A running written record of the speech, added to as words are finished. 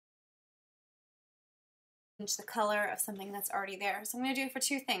change the color of something that's already there. So I'm going to do it for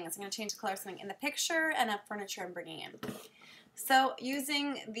two things. I'm going to change the color of something in the picture and of furniture I'm bringing in. So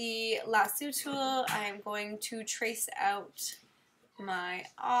using the lasso tool, I'm going to trace out my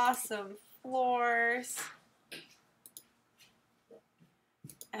awesome floors.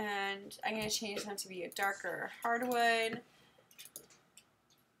 And I'm going to change them to be a darker hardwood.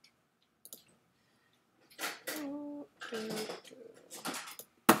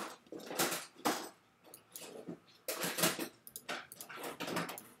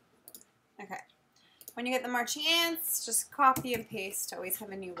 Okay. When you get the marching ants, just copy and paste to always have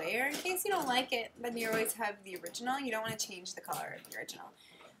a new layer. In case you don't like it, then you always have the original. You don't want to change the color of the original.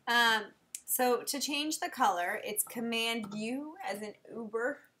 So to change the color, it's Command U as in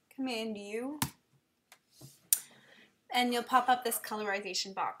Uber, Command U. And you'll pop up this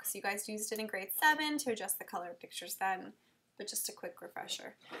colorization box. You guys used it in grade 7 to adjust the color of pictures then, but just a quick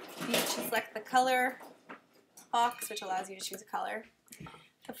refresher. You select the color box, which allows you to choose a color.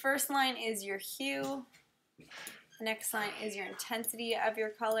 The first line is your hue. The next line is your intensity of your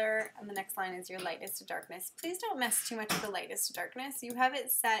color, and the next line is your lightness to darkness. Please don't mess too much with the lightness to darkness. You have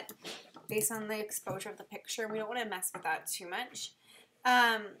it set based on the exposure of the picture. We don't want to mess with that too much.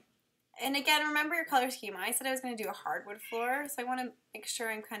 And again, remember your color scheme. I said I was going to do a hardwood floor, so I want to make sure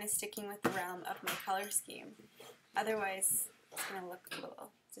I'm kind of sticking with the realm of my color scheme. Otherwise, it's going to look a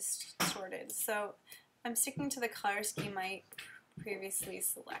little distorted. So I'm sticking to the color scheme I previously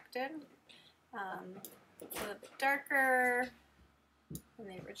selected. A little bit darker than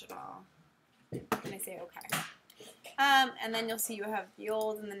the original. And I say okay. And then you'll see you have the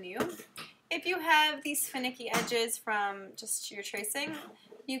old and the new. If you have these finicky edges from just your tracing,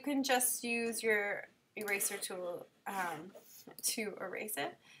 you can just use your eraser tool to erase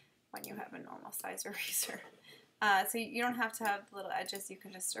it when you have a normal size eraser. So you don't have to have the little edges. You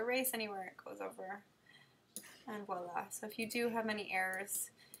can just erase anywhere it goes over. And voila. So if you do have any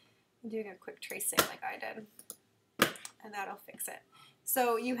errors, I'm doing a quick tracing like I did, and that'll fix it.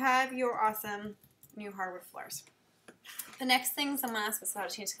 So you have your awesome new hardwood floors. The next thing someone asked was how to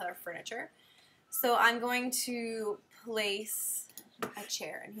change the color of furniture. So I'm going to place a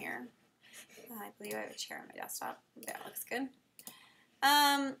chair in here. I believe I have a chair on my desktop. That looks good.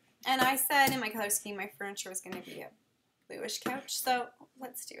 And I said in my color scheme my furniture was going to be a bluish couch, so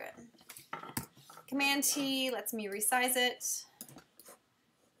let's do it. Command T lets me resize it.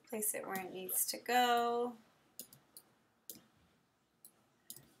 Place it where it needs to go.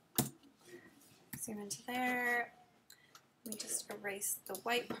 Zoom into there. Let me just erase the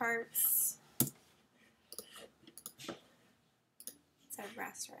white parts. So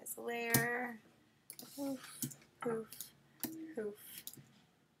rasterize the layer. Poof, poof, poof.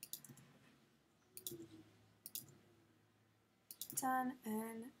 Done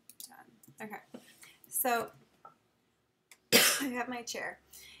and done. Okay. So I have my chair.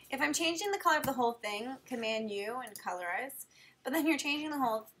 If I'm changing the color of the whole thing, Command U and colorize, but then you're changing the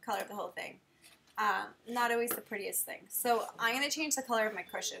whole color of the whole thing. Not always the prettiest thing. So I'm going to change the color of my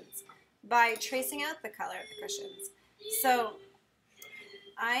cushions by tracing out the color of the cushions. So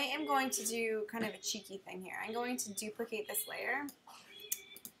I am going to do kind of a cheeky thing here. I'm going to duplicate this layer.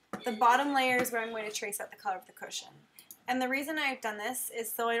 The bottom layer is where I'm going to trace out the color of the cushion. And the reason I've done this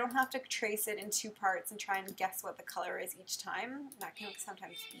is so I don't have to trace it in two parts and try and guess what the color is each time. That can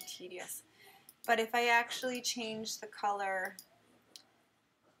sometimes be tedious. But if I actually change the color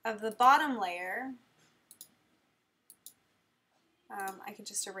of the bottom layer, I can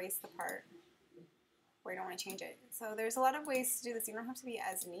just erase the part where I don't want to change it. So there's a lot of ways to do this. You don't have to be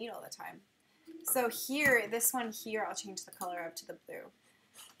as neat all the time. So here, this one here, I'll change the color up to the blue.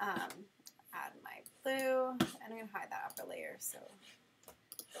 Add my blue, and I'm going to hide that upper layer so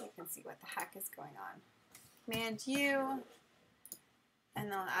you can see what the heck is going on. Command U,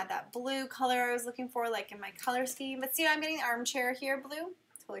 and then I'll add that blue color I was looking for, like in my color scheme. But see, I'm getting the armchair here blue.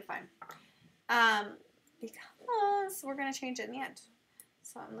 Totally fine. Because we're going to change it in the end.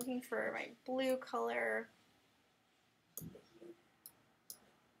 So I'm looking for my blue color.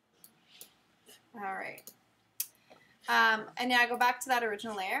 All right. And now I go back to that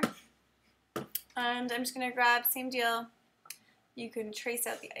original layer. And I'm just going to grab, same deal. You can trace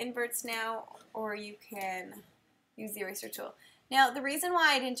out the inverts now, or you can use the eraser tool. Now, the reason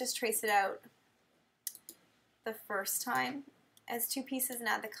why I didn't just trace it out the first time as two pieces and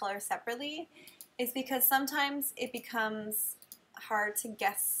add the color separately is because sometimes it becomes hard to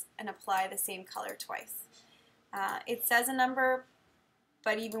guess and apply the same color twice. It says a number,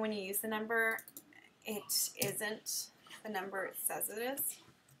 but even when you use the number, it isn't the number it says it is.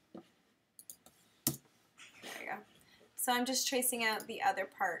 There you go. So I'm just tracing out the other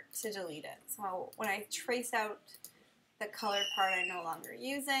part to delete it. So when I trace out the colored part I'm no longer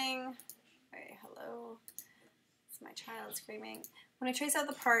using, wait, hello, it's my child screaming. When I trace out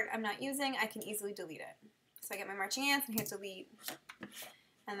the part I'm not using, I can easily delete it. So I get my marching ants and hit delete.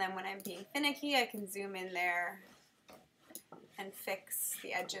 And then when I'm being finicky, I can zoom in there and fix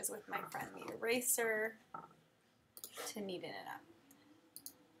the edges with my friendly eraser to neaten it up.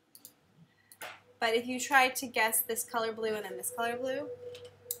 But if you try to guess this color blue and then this color blue,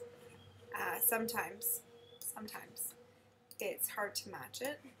 sometimes it's hard to match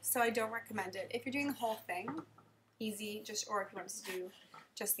it. So I don't recommend it. If you're doing the whole thing, easy, or if you want to do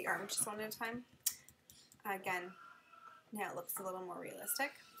just the arms just one at a time, again, now it looks a little more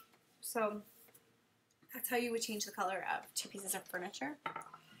realistic. So that's how you would change the color of two pieces of furniture.